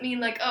 it doesn't mean,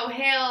 like, oh,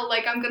 hail,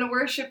 like, I'm going to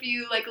worship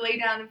you, like, lay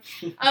down.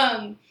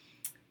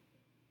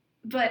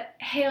 But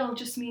hail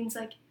just means,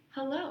 like,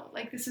 hello,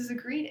 like, this is a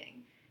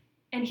greeting.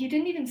 And he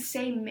didn't even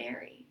say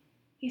Mary.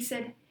 He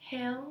said,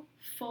 Hail,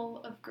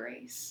 full of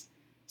grace.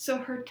 So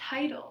her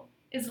title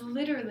is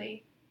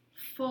literally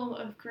full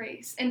of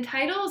grace. And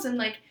titles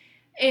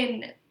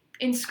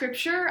in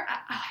Scripture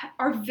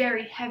are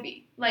very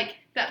heavy. Like,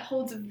 that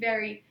holds a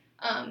very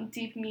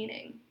deep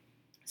meaning.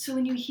 So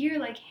when you hear,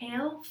 like,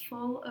 Hail,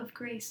 full of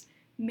grace,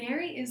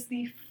 Mary is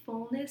the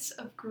fullness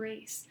of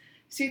grace.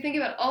 So you think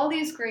about all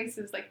these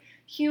graces, like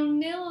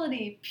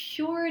humility,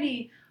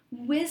 purity,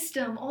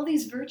 wisdom, all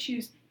these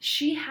virtues.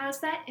 She has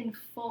that in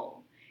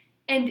full.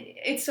 And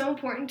it's so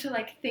important to,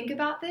 like, think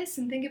about this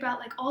and think about,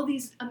 like, all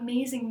these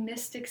amazing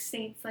mystic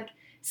saints, like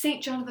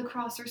St. John of the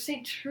Cross or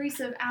St.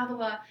 Teresa of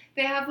Avila.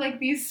 They have, like,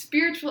 these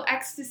spiritual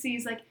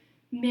ecstasies. Like,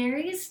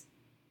 Mary's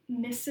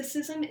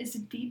mysticism is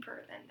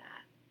deeper than that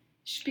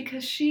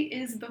because she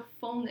is the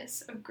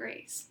fullness of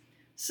grace.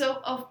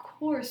 So, of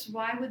course,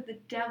 why would the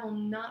devil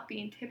not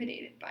be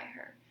intimidated by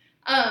her?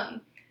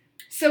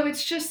 So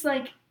it's just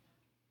like,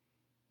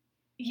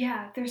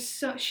 yeah,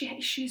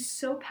 she's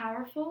so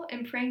powerful,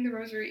 and praying the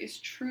rosary is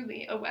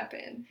truly a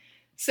weapon.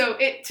 So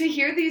to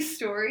hear these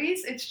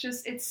stories,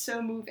 it's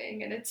so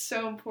moving and it's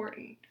so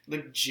important.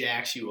 Like,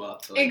 jacks you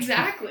up to, like,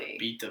 exactly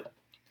beat the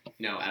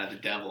out of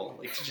the devil.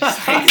 Like, to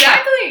just, like,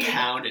 exactly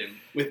pound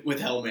him with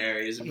Hail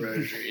Marys and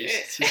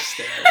rosaries.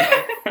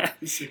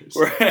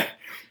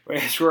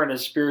 We're in a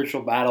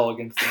spiritual battle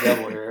against the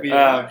devil here.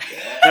 No,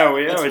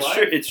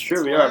 it's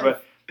true. We are,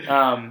 but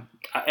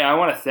I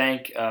want to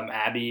thank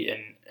Abby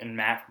and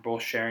Matt for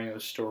both sharing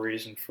those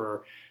stories and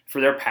for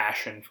their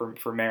passion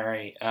for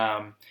Mary.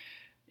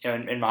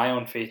 In my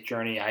own faith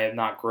journey, I have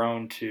not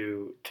grown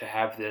to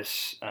have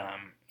this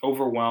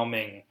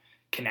overwhelming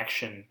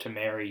connection to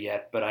Mary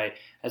yet. But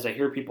as I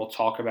hear people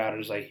talk about it,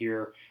 as I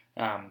hear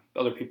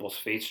other people's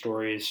faith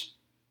stories,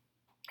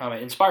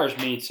 it inspires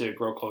me to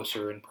grow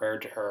closer in prayer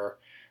to her.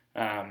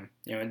 And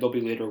there'll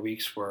be later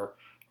weeks where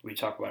we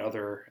talk about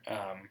other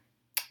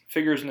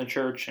figures in the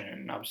church,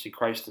 and obviously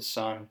Christ the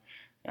Son.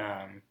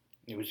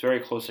 He was very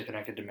closely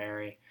connected to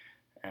Mary,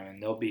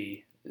 and there'll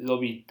be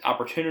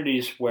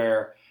opportunities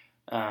where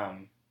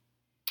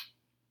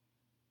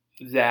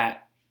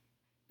that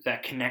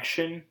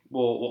connection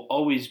will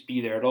always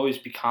be there. It'll always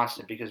be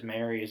constant because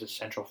Mary is a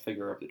central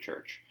figure of the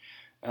church.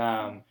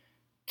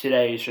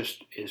 Today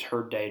is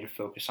her day to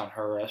focus on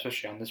her,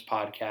 especially on this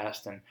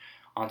podcast, and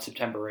on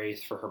September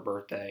 8th for her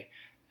birthday.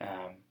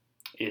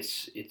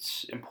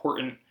 It's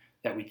important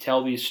that we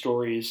tell these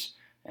stories,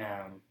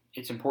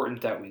 it's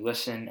important that we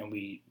listen and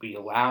we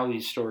allow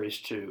these stories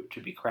to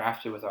be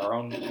crafted with our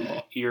own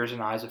ears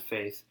and eyes of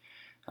faith,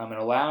 and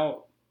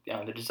allow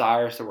the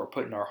desires that were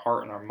put in our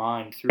heart and our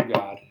mind through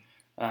God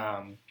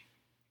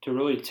to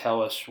really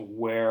tell us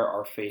where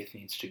our faith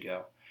needs to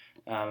go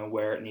and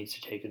where it needs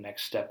to take the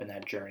next step in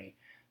that journey.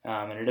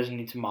 And it doesn't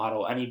need to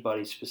model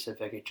anybody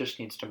specific. It just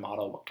needs to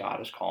model what God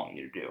is calling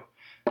you to do.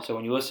 So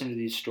when you listen to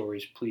these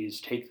stories,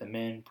 please take them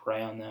in,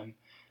 pray on them,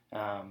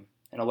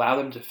 and allow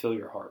them to fill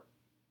your heart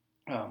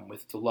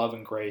with the love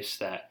and grace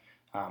that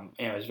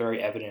is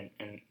very evident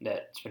and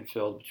that's been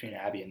filled between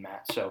Abby and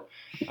Matt. So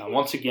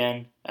once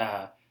again,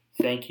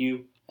 thank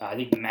you. I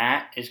think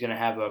Matt is going to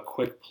have a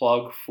quick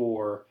plug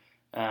for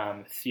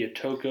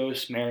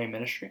Theotokos Mary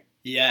Ministry.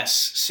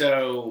 Yes.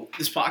 So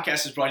this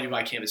podcast is brought to you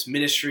by Campus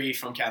Ministry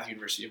from Catholic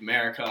University of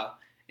America.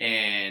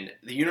 And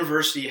the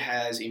university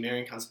has a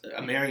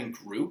Marian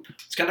group.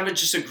 It's kind of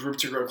just a group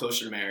to grow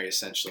closer to Mary,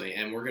 essentially.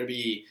 And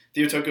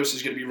Theotokos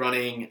is going to be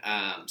running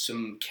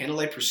some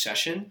candlelight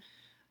procession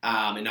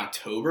in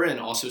October, and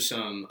also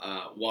some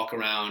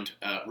walk-around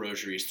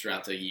rosaries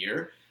throughout the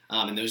year.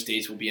 And those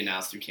dates will be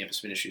announced through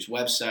Campus Ministry's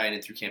website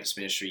and through Campus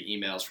Ministry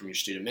emails from your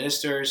student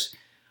ministers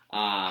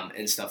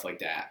and stuff like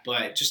that.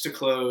 But just to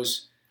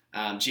close,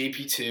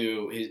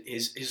 JP2,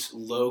 his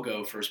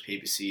logo for his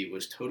papacy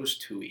was Totus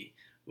Tui,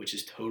 which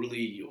is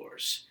totally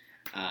yours.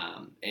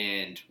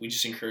 And we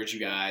just encourage you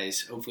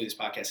guys, hopefully this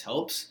podcast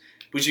helps,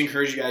 we just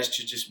encourage you guys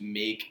to just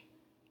make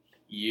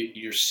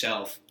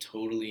yourself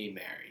totally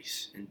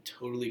Mary's and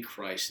totally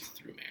Christ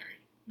through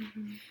Mary.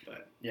 Mm-hmm.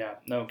 But yeah,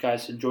 no,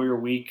 guys, enjoy your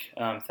week.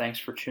 Thanks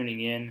for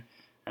tuning in.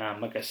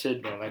 Like I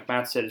said, like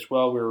Matt said as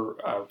well, we're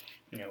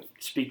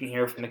speaking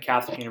here from the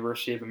Catholic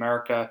University of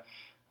America,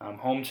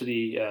 home to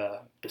the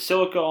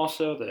Basilica,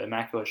 also the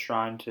Immaculate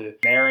Shrine to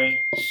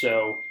Mary.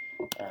 So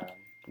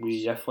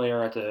we definitely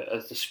are at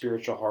the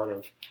spiritual heart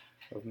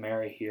of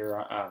Mary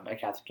here at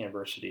Catholic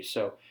University.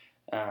 So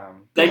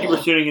thank you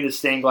for tuning in to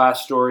Stained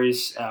Glass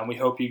Stories. We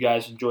hope you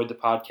guys enjoyed the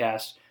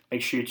podcast.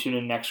 Make sure you tune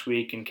in next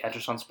week and catch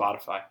us on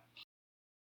Spotify.